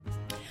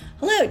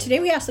Hello, today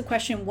we asked the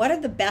question, what are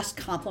the best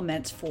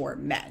compliments for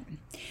men?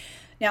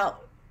 Now,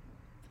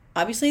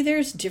 obviously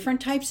there's different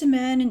types of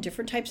men and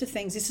different types of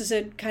things. This is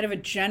a kind of a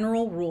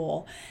general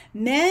rule.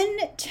 Men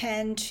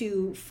tend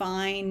to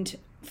find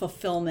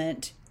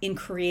fulfillment in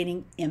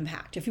creating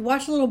impact. If you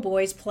watch little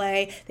boys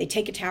play, they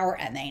take a tower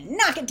and they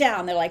knock it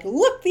down. They're like,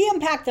 look the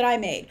impact that I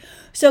made.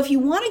 So if you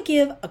want to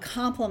give a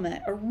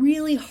compliment, a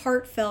really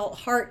heartfelt,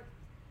 heart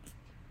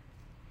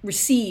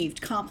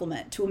received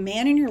compliment to a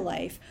man in your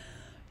life,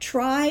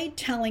 try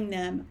telling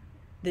them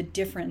the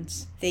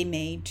difference they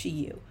made to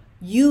you.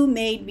 You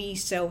made me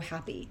so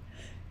happy.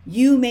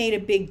 You made a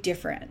big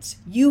difference.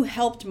 You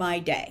helped my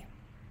day.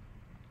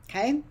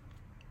 Okay?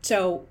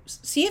 So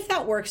see if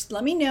that works.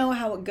 Let me know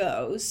how it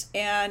goes.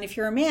 And if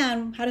you're a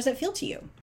man, how does that feel to you?